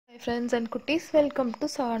friends and குட்டீஸ் welcome to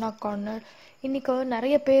சவனா corner. இன்றைக்கி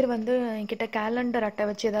நிறைய பேர் வந்து என்கிட்ட கேலண்டர் அட்டை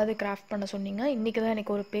வச்சு ஏதாவது கிராஃப்ட் பண்ண சொன்னீங்க. இன்றைக்கி தான்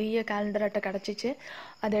எனக்கு ஒரு பெரிய கேலண்டர் அட்டை கிடச்சிச்சு,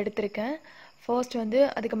 அதை எடுத்திருக்கேன். ஃபர்ஸ்ட் வந்து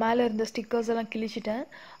அதுக்கு மேலே இருந்த ஸ்டிக்கர்ஸ் எல்லாம் கிழிச்சிட்டேன்.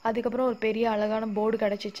 அதுக்கப்புறம் ஒரு பெரிய அழகான போர்டு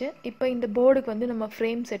கிடச்சிச்சு. இப்போ இந்த போர்டுக்கு வந்து நம்ம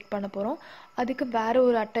ஃப்ரேம் செட் பண்ண போகிறோம். அதுக்கு வேறு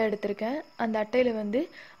ஒரு அட்டை எடுத்திருக்கேன். அந்த அட்டையில் வந்து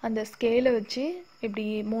அந்த ஸ்கேலை வச்சு இப்படி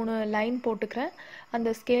 3 லைன் போட்டுக்கிறேன். அந்த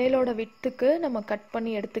ஸ்கேலோட வித்துக்கு நம்ம கட்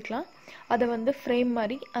பண்ணி எடுத்துக்கலாம். அதை வந்து ஃப்ரேம்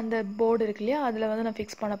மாதிரி அந்த போர்டு இருக்கு இல்லையா, அதில் வந்து நான்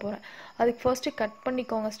ஃபிக்ஸ் பண்ண போகிறேன். அதுக்கு ஃபர்ஸ்ட்டு கட்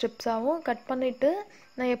பண்ணிக்கோங்க. ஸ்ட்ரிப்ஸாகவும் கட் பண்ணிவிட்டு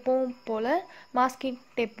நான் எப்பவும் போல் மாஸ்கிங்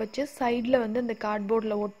டேப் வச்சு சைடில் வந்து அந்த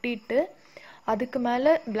கார்ட்போர்டில் ஒட்டிட்டு அதுக்கு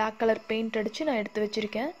மேலே பிளாக் கலர் பெயிண்ட் அடித்து நான் எடுத்து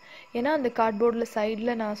வச்சுருக்கேன். ஏன்னா அந்த கார்ட்போர்டில்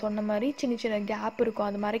சைடில் நான் சொன்ன மாதிரி சின்ன சின்ன கேப் இருக்கும்,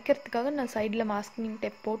 அது மறைக்கிறதுக்காக நான் சைடில் மாஸ்கிங்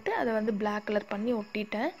டேப் போட்டு அதை வந்து பிளாக் கலர் பண்ணி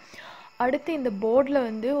ஒட்டிட்டேன். அடுத்து இந்த போர்டில்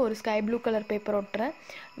வந்து ஒரு ஸ்கை ப்ளூ கலர் பேப்பர் ஒட்டுறேன்.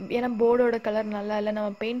 ஏன்னா போர்டோட கலர் நல்லா இல்லை,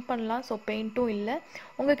 நம்ம பெயிண்ட் பண்ணலாம். ஸோ பெயிண்ட்டும் இல்லை.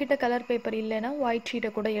 உங்ககிட்ட கலர் பேப்பர் இல்லைன்னா ஒயிட்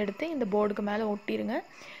ஷீட்டை கூட எடுத்து இந்த போர்டுக்கு மேலே ஒட்டிடுங்க.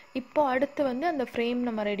 இப்போ அடுத்து வந்து அந்த ஃப்ரேம்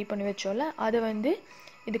நம்ம ரெடி பண்ணி வச்சோம்ல, அதை வந்து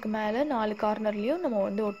இதுக்கு மேலே 4 கார்னர்லேயும் நம்ம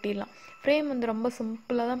வந்து ஒட்டிடலாம். ஃப்ரேம் வந்து ரொம்ப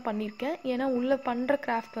சிம்பிளாக தான் பண்ணியிருக்கேன். ஏன்னா உள்ளே பண்ணுற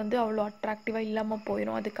கிராஃப்ட் வந்து அவ்வளோ அட்ராக்டிவாக இல்லாமல்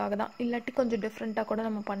போயிடும், அதுக்காக தான். இல்லாட்டி கொஞ்சம் டிஃப்ரெண்ட்டாக கூட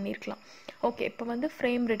நம்ம பண்ணியிருக்கலாம். ஓகே, இப்போ வந்து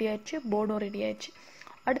ஃப்ரேம் ரெடி ஆயிடுச்சு, போர்டும் ரெடி ஆயிடுச்சு.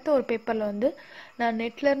 அடுத்த ஒரு பேப்பரில் வந்து நான்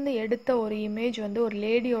நெட்லேருந்து எடுத்த ஒரு இமேஜ் வந்து ஒரு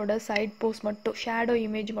லேடியோட சைட் போஸ் மட்டும், ஷேடோ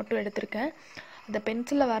இமேஜ் மட்டும் எடுத்திருக்கேன். அதை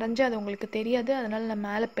பென்சிலில் வரைஞ்சி அது உங்களுக்கு தெரியாது, அதனால் நான்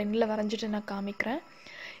மேலே பென்னில் வரைஞ்சிட்டு நான் காமிக்கிறேன்.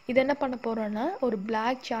 இது என்ன பண்ண போகிறோன்னா, ஒரு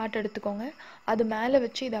பிளாக் சார்ட் எடுத்துக்கோங்க. அது மேலே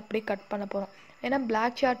வச்சு இதை அப்படியே கட் பண்ண போகிறோம். ஏன்னா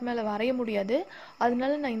பிளாக் சார்ட் மேலே வரைய முடியாது,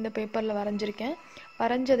 அதனால நான் இந்த பேப்பரில் வரைஞ்சிருக்கேன்.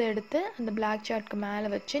 வரைஞ்சதை எடுத்து அந்த பிளாக் சார்ட்க்கு மேலே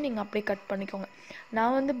வச்சு நீங்கள் அப்படியே கட் பண்ணிக்கோங்க.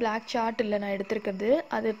 நான் வந்து பிளாக் சார்ட் இல்லை நான் எடுத்திருக்கிறது,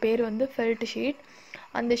 அது பேர் வந்து ஃபெல்ட் ஷீட்.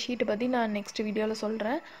 அந்த ஷீட்டை பற்றி நான் நெக்ஸ்ட் வீடியோவில்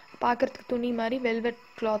சொல்கிறேன். பார்க்குறதுக்கு துணி மாதிரி வெல்வெட்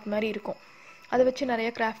கிளாத் மாதிரி இருக்கும். அதை வச்சு நிறைய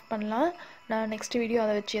கிராஃப்ட் பண்ணலாம். நான் நெக்ஸ்ட் வீடியோ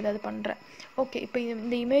அதை வச்சு ஏதாவது பண்ணுறேன். ஓகே, இப்போ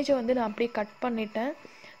இந்த இமேஜை வந்து நான் அப்படியே கட் பண்ணிட்டேன்.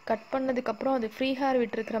 கட் பண்ணதுக்கப்புறம் அது ஃப்ரீ ஹேர்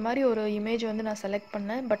விட்டுருக்கிற மாதிரி ஒரு இமேஜ் வந்து நான் செலக்ட்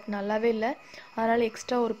பண்ணேன். பட் நல்லாவே இல்லை, அதனால்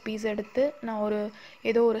எக்ஸ்ட்ரா ஒரு பீஸ் எடுத்து நான்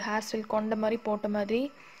ஏதோ ஒரு ஹேர் ஸ்டைல் கொண்ட மாதிரி போட்ட மாதிரி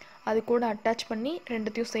அது கூட அட்டாச் பண்ணி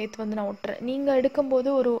ரெண்டுத்தையும் சேர்த்து வந்து நான் ஒட்டுறேன். நீங்கள்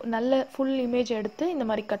எடுக்கும்போது ஒரு நல்ல ஃபுல் இமேஜ் எடுத்து இந்த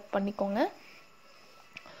மாதிரி கட் பண்ணிக்கோங்க.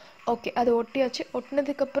 ஓகே, அது ஒட்டியாச்சு.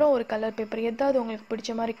 ஒட்டினதுக்கப்புறம் ஒரு கலர் பேப்பர், ஏதாவது உங்களுக்கு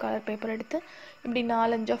பிடிச்ச மாதிரி கலர் பேப்பர் எடுத்து இப்படி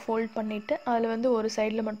 4-5 ஃபோல்ட் பண்ணிவிட்டு அதில் வந்து ஒரு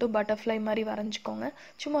சைடில் மட்டும் பட்டர்ஃப்ளை மாதிரி வரைஞ்சிக்கோங்க.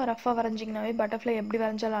 சும்மா ரஃபாக வரைஞ்சிங்கனாவே பட்டர்ஃப்ளை எப்படி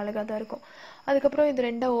வரைஞ்சாலும் அழகாக தான் இருக்கும். அதுக்கப்புறம் இது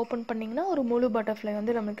 2ஆக ஓப்பன் பண்ணிங்கன்னா ஒரு முழு பட்டர்ஃப்ளை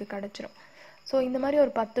வந்து நமக்கு கிடச்சிரும். ஸோ இந்த மாதிரி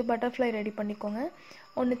ஒரு 10 பட்டர்ஃப்ளை ரெடி பண்ணிக்கோங்க.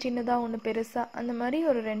 ஒன்று சின்னதாக ஒன்று பெருசாக, அந்த மாதிரி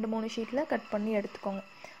ஒரு 2-3 ஷீட்டில் கட் பண்ணி எடுத்துக்கோங்க.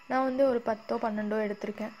 நான் வந்து ஒரு 10-12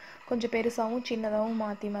 எடுத்திருக்கேன். கொஞ்சம் பெருசாகவும் சின்னதாகவும்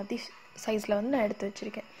மாற்றி மாற்றி சைஸில் வந்து நான் எடுத்து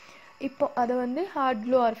வச்சுருக்கேன். இப்போ அதை வந்து ஹார்ட்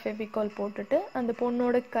க்ளூ ஆர் ஃபெவிகால் போட்டுட்டு அந்த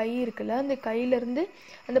பொண்ணோட கை இருக்குல்ல, அந்த கையிலேருந்து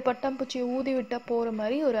அந்த பட்டாம்பூச்சியை ஊதி விட்டால் போகிற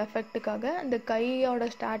மாதிரி ஒரு எஃபெக்ட்டுக்காக அந்த கையோட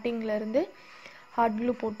ஸ்டார்டிங்லேருந்து ஹார்ட்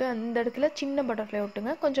க்ளூ போட்டு அந்த இடத்துல சின்ன பட்டர்ஃப்ளை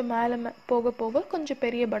ஒட்டுங்க. கொஞ்சம் மேலே போக போக கொஞ்சம்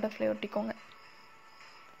பெரிய பட்டர்ஃப்ளை ஒட்டிக்கோங்க.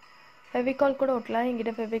 ஃபெவிகால் கூட ஒட்டலாம்,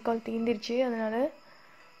 என்கிட்ட ஃபெவிகால் தீந்துருச்சு, அதனால்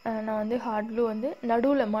நான் வந்து ஹார்ட் க்ளூ வந்து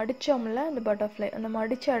நடுவில் மடித்தோம்ல அந்த பட்டர்ஃப்ளை, அந்த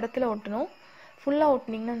மடித்த இடத்துல ஒட்டணும். ஃபுல்லாக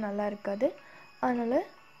ஒட்டினீங்கன்னா நல்லா இருக்காது, அதனால்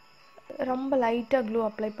ரொம்ப லைட்டாக க்ளூ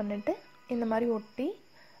அப்ளை பண்ணிவிட்டு இந்த மாதிரி ஒட்டி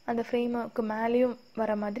அந்த ஃப்ரேமுக்கு மேலேயும்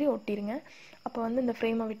வர மாதிரி ஒட்டிடுங்க. அப்போ வந்து இந்த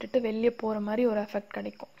ஃப்ரேமை விட்டுட்டு வெளியே போகிற மாதிரி ஒரு எஃபெக்ட்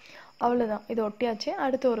கிடைக்கும். அவ்வளோதான், இதை ஒட்டியாச்சு.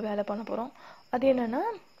 அடுத்து ஒரு வேலை பண்ண போகிறோம். அது என்னென்னா,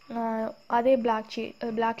 அதே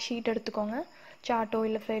பிளாக் ஷீட் எடுத்துக்கோங்க. சார்ட்டோ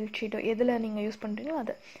இல்லை ஃபெல்ட் ஷீட்டோ எதில் நீங்கள் யூஸ் பண்ணுறீங்களோ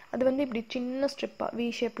அது வந்து இப்படி சின்ன ஸ்ட்ரிப்பாக வி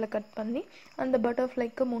ஷேப்பில் கட் பண்ணி அந்த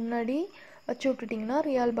பட்டர்ஃப்ளைக்கு முன்னாடி வச்சு விட்டுட்டிங்கன்னா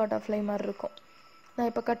ரியல் பட்டர்ஃப்ளை மாதிரி இருக்கும். நான்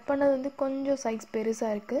இப்போ கட் பண்ணது வந்து கொஞ்சம் சைஸ்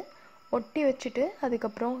பெருசாக இருக்குது. ஒட்டி வச்சுட்டு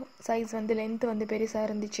அதுக்கப்புறம் சைஸ் வந்து லென்த்து வந்து பெருசாக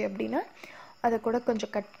இருந்துச்சு அப்படின்னா அதை கூட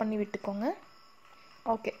கொஞ்சம் கட் பண்ணி விட்டுக்கோங்க.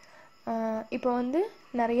 ஓகே, இப்போ வந்து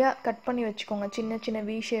நிறையா கட் பண்ணி வச்சுக்கோங்க. சின்ன சின்ன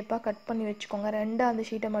வி ஷேப்பாக கட் பண்ணி வச்சுக்கோங்க. 2 அந்த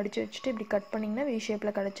ஷீட்டை மடித்து வச்சுட்டு இப்படி கட் பண்ணிங்கன்னா வி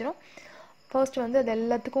ஷேப்பில் கிடச்சிரும். ஃபர்ஸ்ட் வந்து அது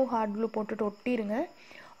எல்லாத்துக்கும் ஹார்ட் க்ளூ போட்டுட்டு ஒட்டிடுங்க.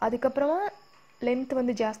 அதுக்கப்புறமா லென்த்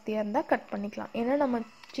வந்து ஜாஸ்தியாக இருந்தால் கட் பண்ணிக்கலாம். ஏன்னா நம்ம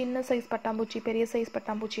சின்ன சைஸ் பட்டாம்பூச்சி பெரிய சைஸ்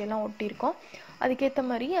பட்டாம்பூச்சி எல்லாம் ஒட்டியிருக்கோம், அதுக்கேற்ற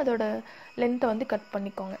மாதிரி அதோட லென்த்தை வந்து கட்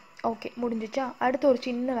பண்ணிக்கோங்க. ஓகே, முடிஞ்சிச்சா? அடுத்து ஒரு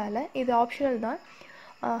சின்ன வேலை, இது ஆப்ஷனல் தான்.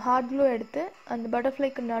 ஹார்ட் க்ளூ எடுத்து அந்த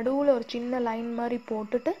பட்டர்ஃப்ளைக்கு நடுவில் ஒரு சின்ன லைன் மாதிரி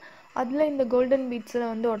போட்டுட்டு அதில் இந்த கோல்டன்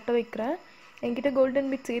பீட்ஸில் வந்து ஒட்ட வைக்கிறேன். என்கிட்ட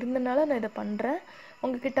கோல்டன் பீட்ஸ் இருந்தனால நான் இதை பண்ணுறேன்.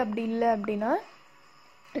 உங்ககிட்ட அப்படி இல்லை அப்படின்னா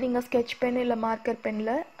நீங்கள் ஸ்கெட்ச் பென் இல்லை மார்க்கர்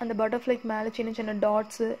பெனில் அந்த பட்டர்ஃப்ளைக்கு மேலே சின்ன சின்ன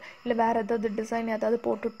டாட்ஸு இல்லை வேறு ஏதாவது டிசைன் ஏதாவது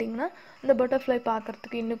போட்டுவிட்டிங்கன்னா அந்த பட்டர்ஃப்ளை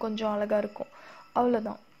பார்க்குறதுக்கு இன்னும் கொஞ்சம் அழகாக இருக்கும்.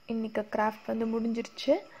 அவ்வளோதான், இன்றைக்கி கிராஃப்ட் வந்து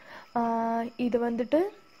முடிஞ்சிருச்சு. இது வந்துட்டு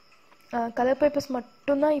கலர் பேப்பர்ஸ்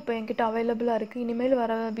மட்டும்தான் இப்போ என்கிட்ட அவைலபிளாக இருக்குது. இனிமேல்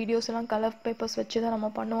வர வீடியோஸ் எல்லாம் கலர் பேப்பர்ஸ் வச்சு தான் நம்ம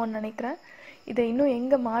பண்ணுவோன்னு நினைக்கிறேன். இதை இன்னும்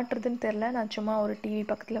எங்கே மாட்டுறதுன்னு தெரில. நான் சும்மா ஒரு டிவி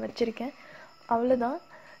பக்கத்தில் வச்சுருக்கேன், அவ்வளோதான்.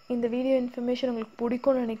 இந்த வீடியோ இன்ஃபர்மேஷன் உங்களுக்கு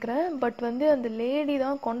பிடிக்கும்னு நினைக்கிறேன். பட் வந்து அந்த லேடி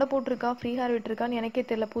தான் கொண்டை போட்டிருக்கா, ஃப்ரீ ஹேர் விட்டுருக்கான்னு எனக்கே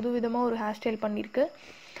தெரியல. புது விதமாக ஒரு ஹேர் ஸ்டைல் பண்ணியிருக்கு.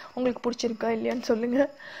 உங்களுக்கு பிடிச்சிருக்கா இல்லையான்னு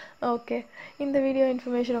சொல்லுங்கள். ஓகே, இந்த வீடியோ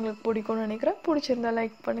இன்ஃபர்மேஷன் உங்களுக்கு பிடிக்கும்னு நினைக்கிறேன். பிடிச்சிருந்தா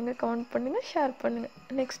லைக் பண்ணுங்கள், கமெண்ட் பண்ணுங்கள், ஷேர் பண்ணுங்கள்.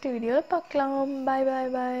 நெக்ஸ்ட் வீடியோவில் பார்க்கலாம். பாய்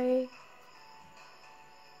பாய் பாய்.